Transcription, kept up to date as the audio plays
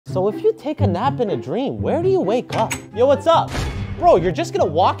So if you take a nap in a dream, where do you wake up? Yo, what's up? Bro, you're just gonna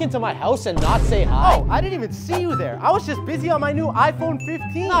walk into my house and not say hi? Oh, I didn't even see you there. I was just busy on my new iPhone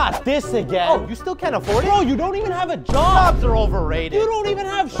 15. Not this again. Oh, you still can't afford it? Bro, you don't even have a job. Jobs are overrated. You don't even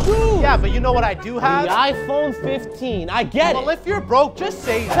have shoes. Yeah, but you know what I do have? The iPhone 15. I get Well, it. if you're broke, just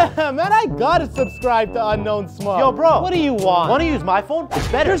say that. Man, I gotta subscribe to Unknown Smug. Yo, bro. What do you want? Want to use my phone? It's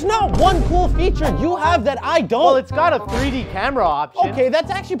better. There's not one cool feature you have that I don't. Well, it's got a 3D camera option. Okay, that's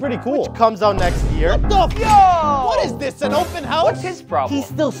actually pretty cool. Which comes out next year. What the Yo! What is this, an open house? What's his problem? He's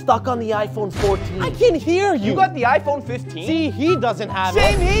still stuck on the iPhone 14. I can hear you. You got the iPhone 15? See, he doesn't have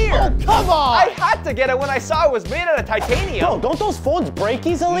Same it. here. Oh, come on. I had to get it when I saw it was made out of titanium. Bro, don't those phones break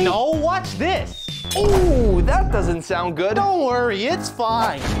easily? No, watch this. Ooh, that doesn't sound good. Don't worry, it's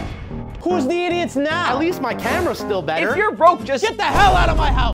fine. Who's the idiots now? At least my camera's still better. If you're broke, just Get the hell out of my house.